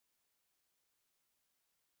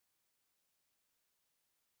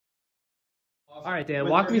All right, Dan,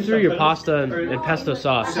 walk me through your pasta and pesto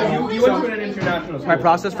sauce. So you went to an international school. My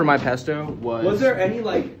process for my pesto Was there any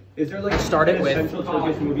like? Is there like? Started with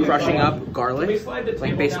crushing up garlic,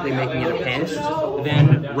 like basically making it a paste,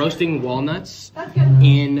 then roasting walnuts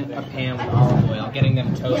in a pan with olive oil, getting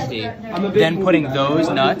them toasty, then putting those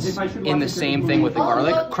nuts in the same thing with the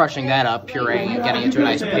garlic, crushing that up, pureeing it, getting it to a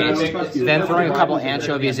nice paste, then throwing a couple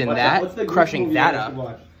anchovies in that, crushing that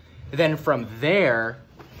up. Then from there,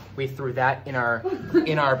 we threw that in our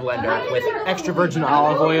blender with extra virgin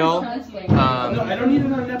olive oil,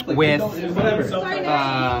 with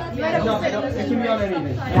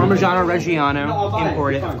Parmigiano Reggiano,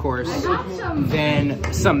 imported of course.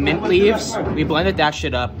 Then some mint leaves. We blended that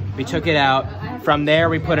shit up. We took it out. From there,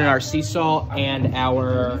 we put in our sea salt and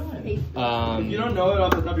our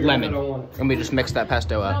lemon, and we just mixed that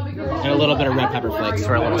pesto up, and a little bit of red pepper flakes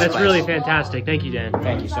for a little spice. That's really fantastic. Thank you, Dan.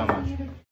 Thank you so much.